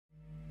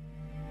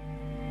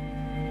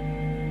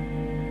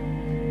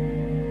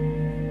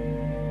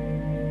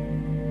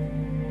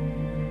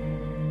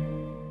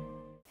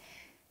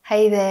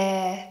Hey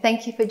there,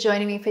 thank you for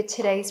joining me for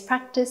today's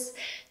practice.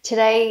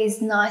 Today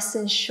is nice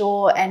and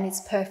short and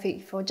it's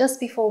perfect for just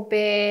before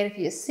bed. If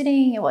you're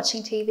sitting, you're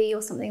watching TV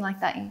or something like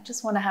that, you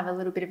just want to have a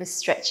little bit of a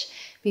stretch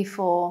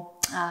before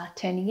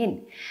turning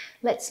in.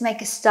 Let's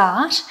make a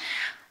start.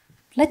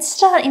 Let's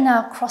start in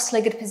a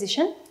cross-legged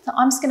position. So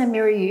I'm just going to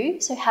mirror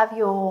you. So have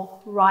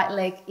your right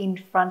leg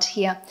in front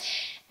here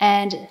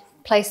and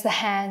place the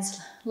hands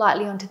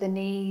lightly onto the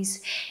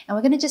knees. And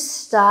we're going to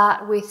just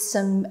start with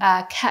some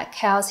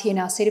cat-cows here in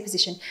our seated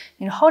position.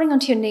 Holding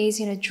onto your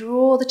knees,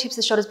 draw the tips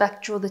of the shoulders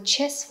back, draw the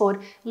chest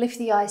forward, lift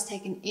the eyes,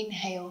 take an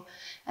inhale,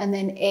 and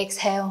then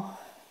exhale.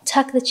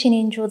 Tuck the chin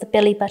in, draw the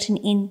belly button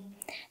in.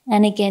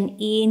 And again,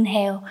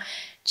 inhale,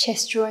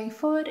 chest drawing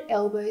forward,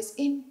 elbows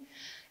in,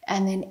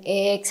 and then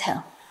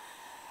exhale.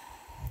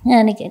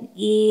 And again,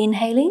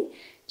 inhaling,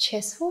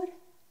 chest forward,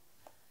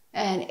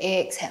 and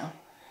exhale.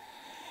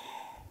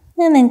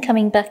 And then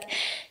coming back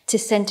to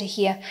center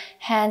here,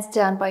 hands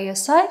down by your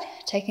side.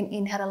 Take an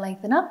inhale to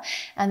lengthen up,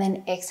 and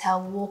then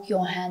exhale, walk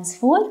your hands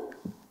forward.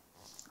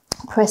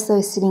 Press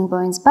those sitting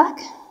bones back.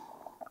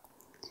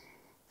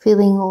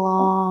 Feeling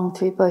long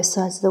through both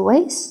sides of the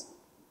waist.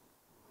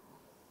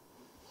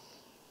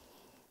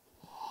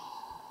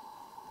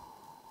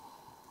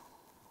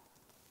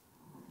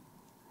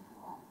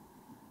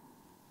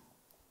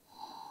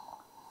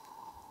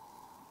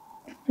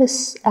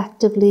 Just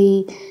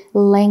actively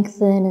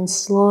lengthen and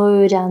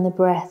slow down the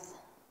breath.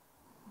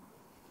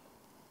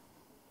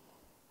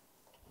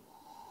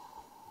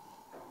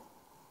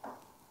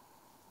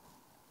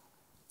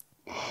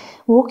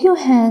 Walk your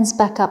hands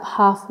back up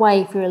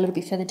halfway. If you're a little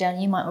bit further down,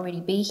 you might already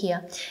be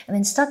here. And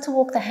then start to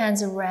walk the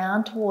hands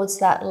around towards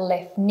that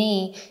left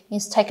knee.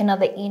 Just take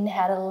another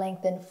inhale to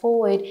lengthen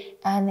forward,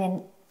 and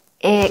then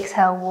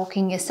exhale,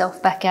 walking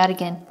yourself back out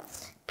again.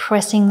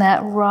 Pressing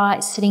that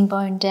right sitting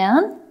bone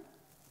down.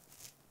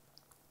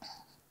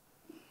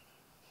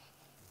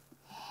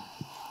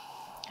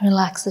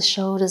 Relax the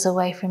shoulders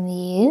away from the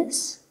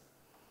ears.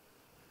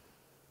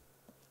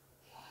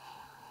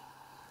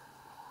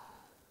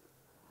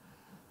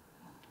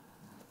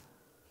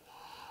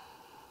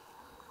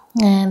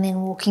 And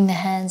then walking the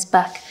hands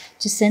back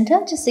to center.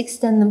 Just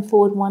extend them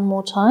forward one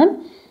more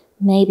time.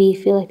 Maybe you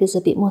feel like there's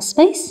a bit more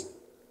space.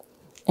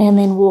 And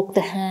then walk the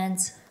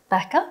hands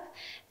back up.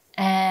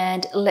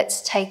 And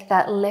let's take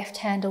that left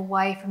hand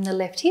away from the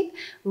left hip.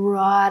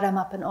 Right arm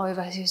up and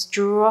over. Just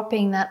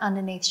dropping that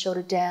underneath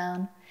shoulder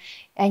down.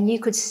 And you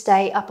could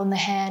stay up on the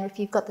hand. If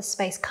you've got the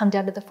space, come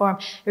down to the forearm.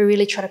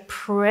 Really try to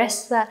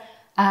press that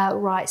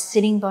right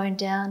sitting bone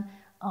down.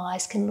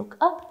 Eyes can look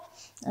up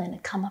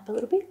and come up a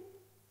little bit.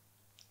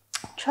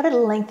 Try to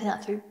lengthen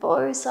out through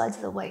both sides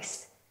of the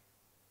waist.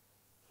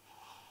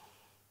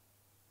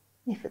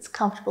 If it's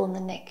comfortable in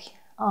the neck,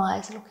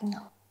 eyes looking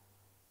up.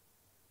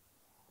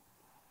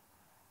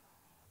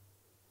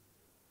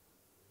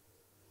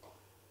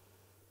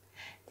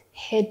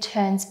 Head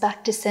turns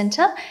back to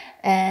center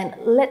and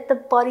let the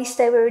body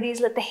stay where it is.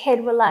 Let the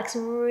head relax.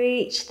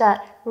 Reach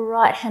that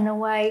right hand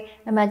away.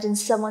 Imagine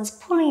someone's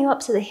pulling you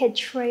up so the head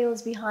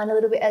trails behind a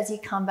little bit as you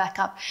come back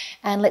up.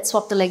 And let's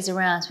swap the legs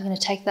around. So we're going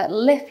to take that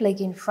left leg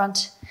in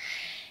front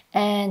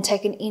and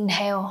take an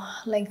inhale,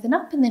 lengthen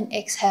up, and then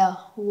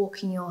exhale,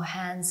 walking your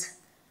hands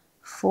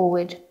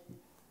forward.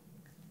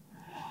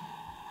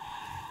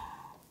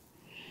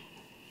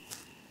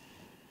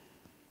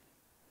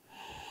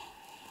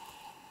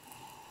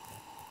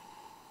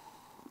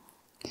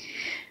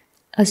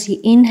 As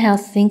you inhale,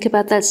 think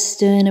about that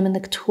sternum and the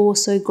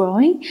torso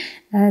growing.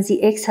 As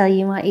you exhale,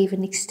 you might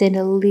even extend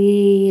a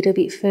little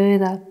bit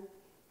further.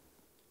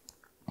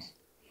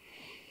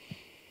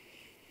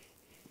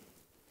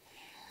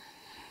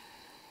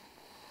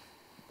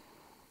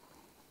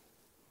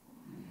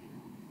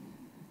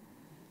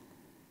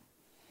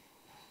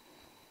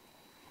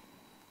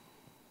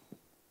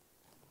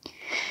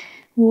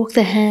 Walk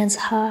the hands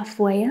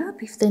halfway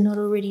up if they're not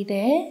already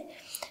there.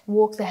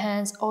 Walk the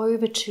hands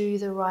over to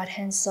the right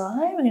hand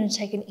side. We're going to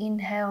take an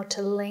inhale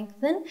to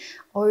lengthen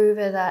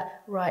over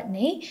that right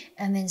knee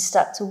and then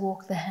start to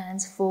walk the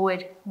hands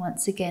forward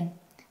once again.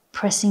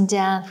 Pressing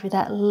down through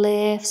that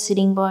left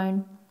sitting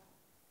bone.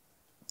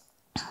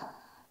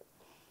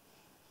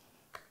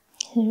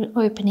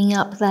 Opening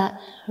up that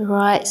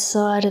right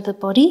side of the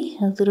body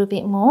a little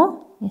bit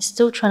more. You're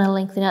still trying to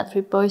lengthen out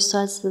through both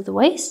sides of the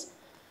waist.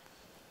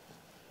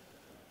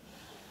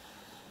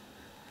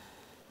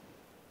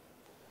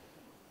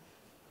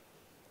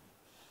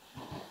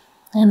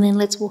 And then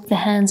let's walk the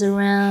hands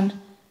around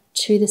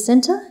to the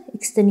center,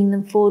 extending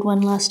them forward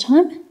one last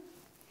time.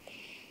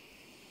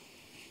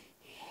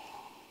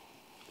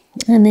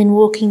 And then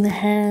walking the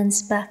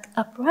hands back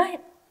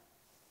upright.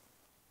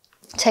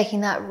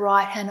 Taking that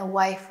right hand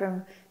away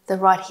from the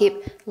right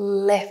hip,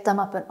 left arm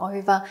up and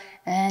over,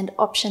 and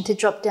option to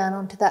drop down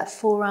onto that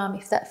forearm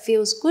if that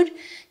feels good.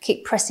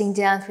 Keep pressing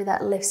down through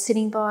that left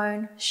sitting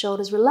bone,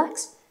 shoulders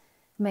relaxed,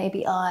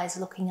 maybe eyes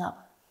looking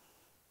up.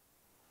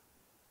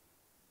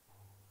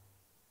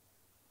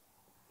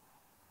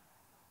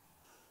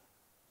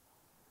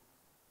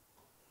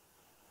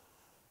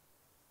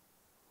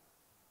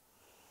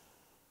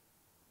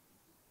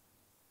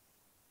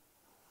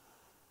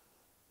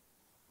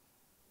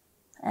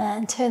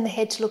 And turn the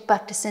head to look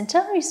back to center.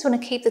 You just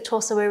want to keep the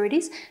torso where it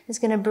is.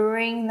 Just going to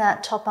bring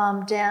that top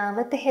arm down.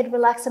 Let the head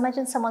relax.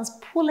 Imagine someone's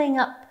pulling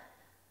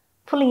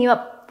you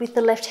up with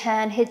the left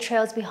hand, head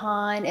trails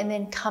behind, and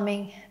then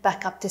coming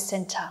back up to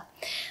center.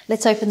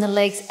 Let's open the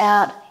legs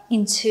out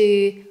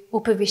into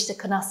Upavishta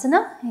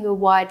Konasana, your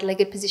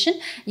wide-legged position.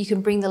 You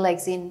can bring the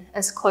legs in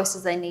as close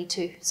as they need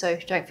to, so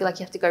don't feel like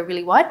you have to go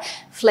really wide.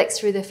 Flex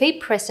through the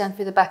feet, press down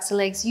through the backs of the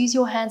legs. Use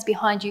your hands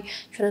behind you.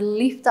 Try to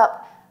lift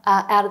up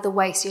out of the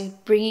waist. You're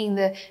bringing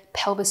the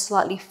pelvis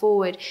slightly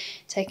forward.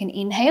 Take an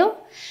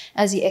inhale.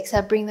 As you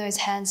exhale, bring those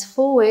hands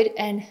forward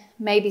and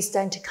maybe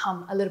starting to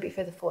come a little bit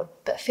further forward,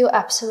 but feel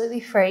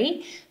absolutely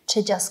free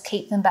to just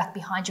keep them back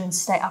behind you and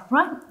stay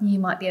upright. You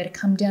might be able to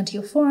come down to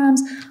your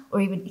forearms or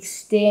even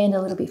extend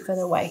a little bit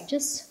further away.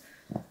 Just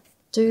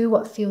do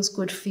what feels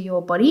good for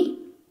your body.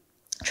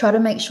 Try to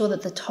make sure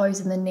that the toes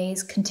and the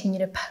knees continue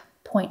to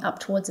point up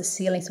towards the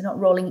ceiling, so not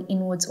rolling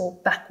inwards or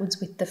backwards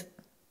with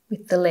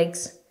the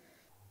legs.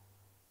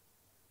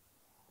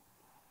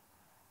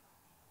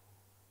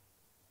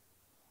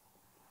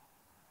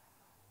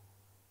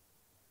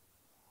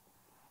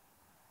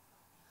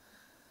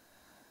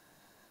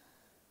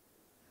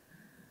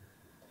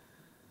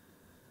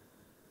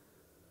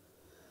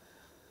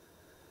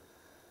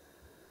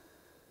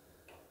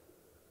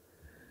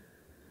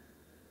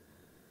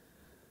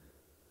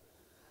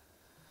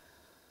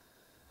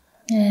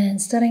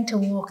 And starting to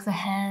walk the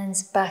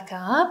hands back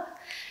up.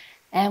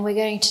 And we're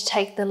going to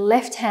take the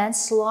left hand,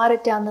 slide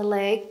it down the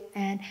leg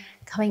and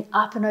coming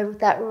up and over with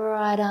that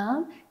right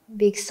arm.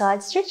 Big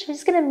side stretch. We're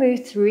just going to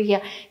move through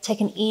here.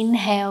 Take an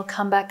inhale,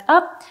 come back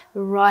up.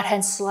 The right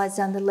hand slides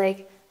down the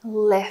leg,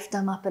 left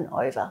arm up and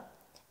over.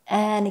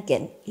 And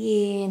again,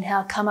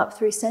 inhale, come up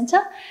through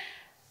center.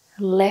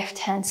 Left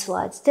hand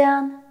slides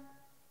down.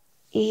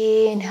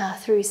 Inhale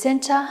through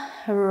center.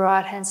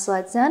 Right hand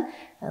slides down.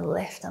 And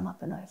left arm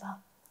up and over.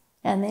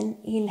 And then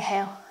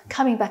inhale,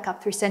 coming back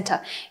up through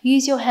center.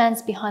 Use your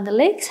hands behind the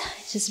legs,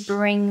 just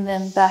bring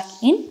them back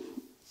in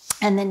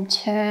and then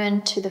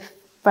turn to the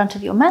front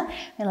of your mat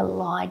and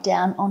lie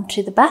down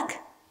onto the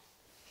back.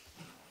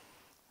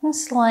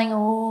 Just lying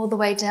all the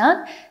way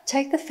down.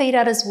 Take the feet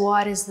out as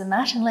wide as the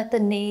mat and let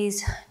the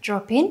knees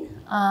drop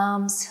in,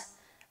 arms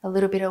a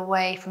little bit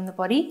away from the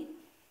body.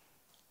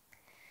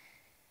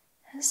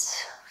 Just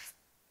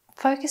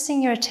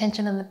focusing your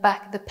attention on the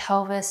back of the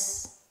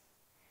pelvis.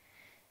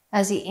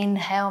 As you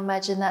inhale,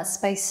 imagine that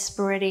space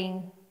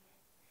spreading,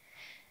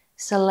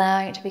 just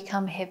allowing it to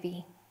become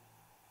heavy.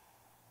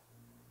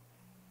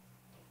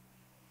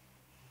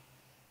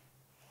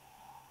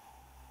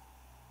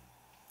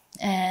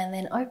 And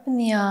then open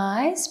the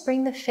eyes,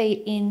 bring the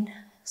feet in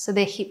so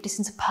they're hip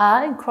distance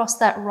apart and cross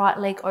that right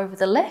leg over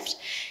the left.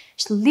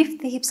 Just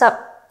lift the hips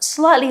up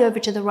slightly over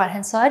to the right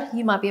hand side.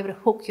 You might be able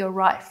to hook your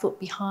right foot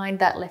behind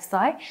that left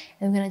thigh.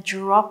 And we're going to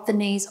drop the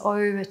knees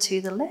over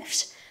to the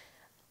left.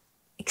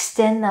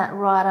 Extend that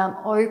right arm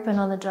open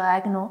on the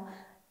diagonal,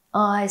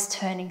 eyes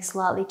turning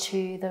slightly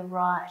to the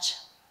right.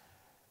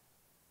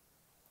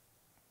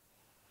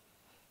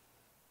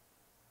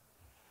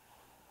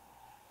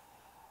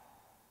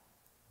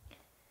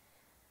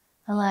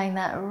 Allowing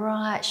that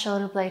right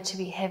shoulder blade to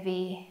be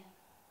heavy,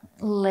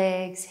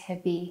 legs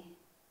heavy.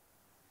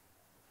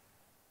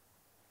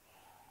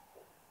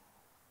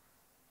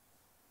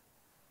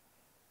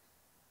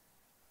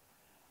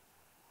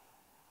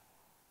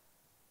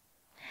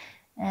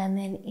 And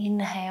then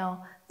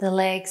inhale the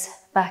legs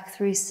back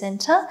through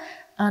center,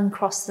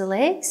 uncross the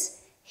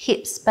legs,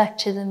 hips back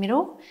to the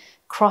middle,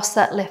 cross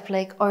that left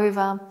leg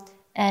over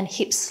and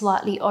hips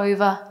slightly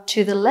over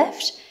to the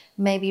left,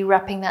 maybe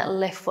wrapping that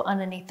left foot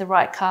underneath the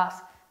right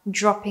calf,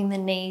 dropping the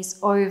knees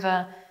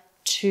over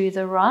to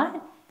the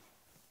right,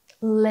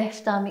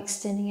 left arm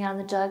extending out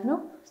the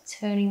diagonal,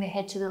 turning the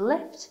head to the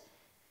left,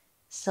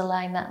 just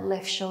allowing that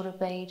left shoulder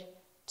blade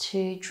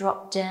to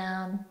drop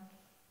down.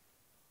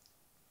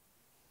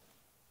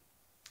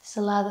 Just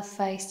allow the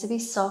face to be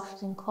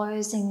soft and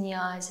closing the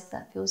eyes if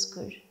that feels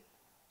good.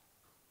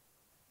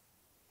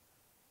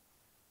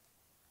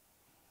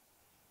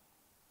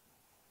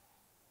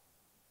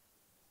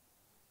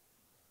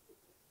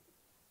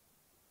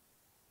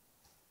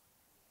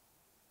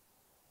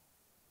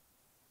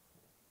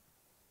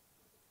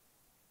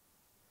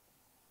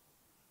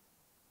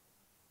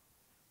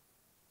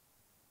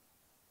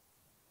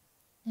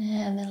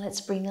 And then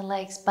let's bring the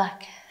legs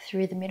back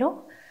through the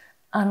middle,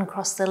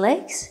 uncross the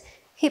legs,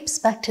 hips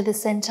back to the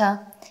center.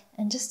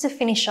 And just to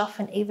finish off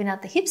and even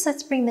out the hips,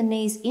 let's bring the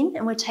knees in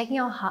and we're taking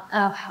our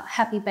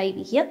happy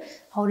baby here,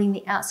 holding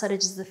the outside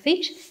edges of the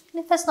feet.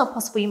 And if that's not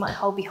possible, you might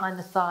hold behind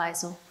the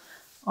thighs or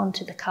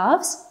onto the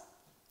calves.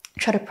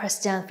 Try to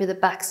press down through the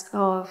backs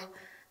of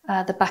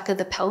the back of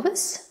the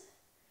pelvis.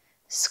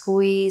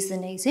 Squeeze the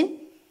knees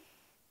in.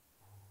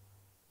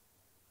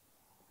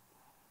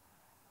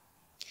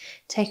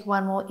 Take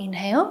one more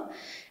inhale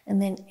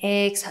and then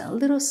exhale, a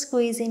little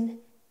squeeze in,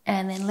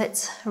 and then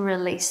let's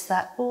release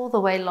that all the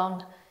way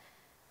long.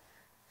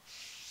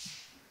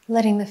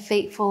 Letting the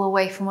feet fall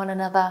away from one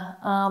another,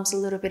 arms a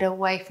little bit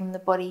away from the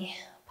body,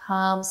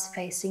 palms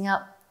facing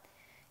up.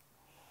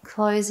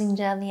 Closing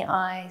down the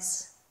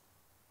eyes.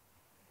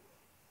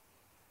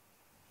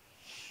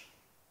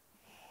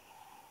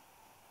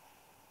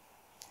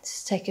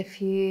 Just take a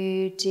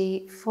few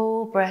deep,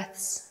 full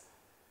breaths.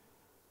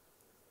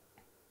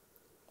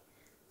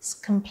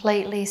 Just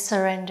completely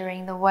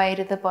surrendering the weight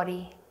of the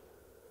body.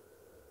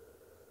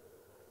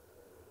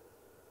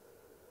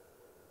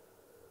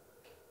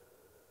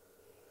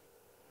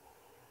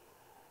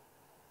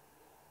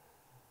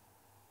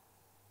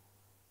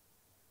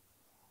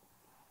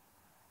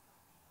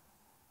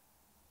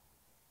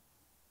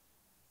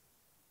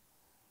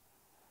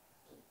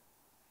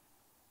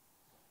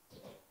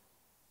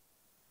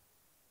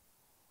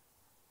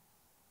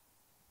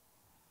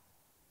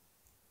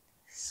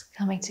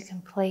 Coming to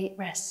complete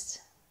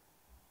rest.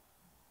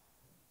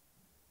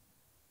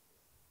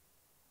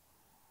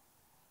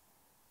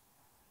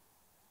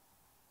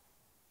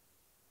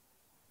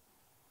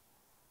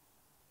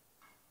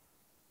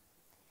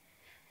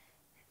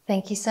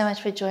 Thank you so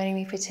much for joining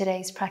me for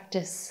today's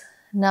practice.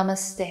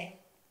 Namaste.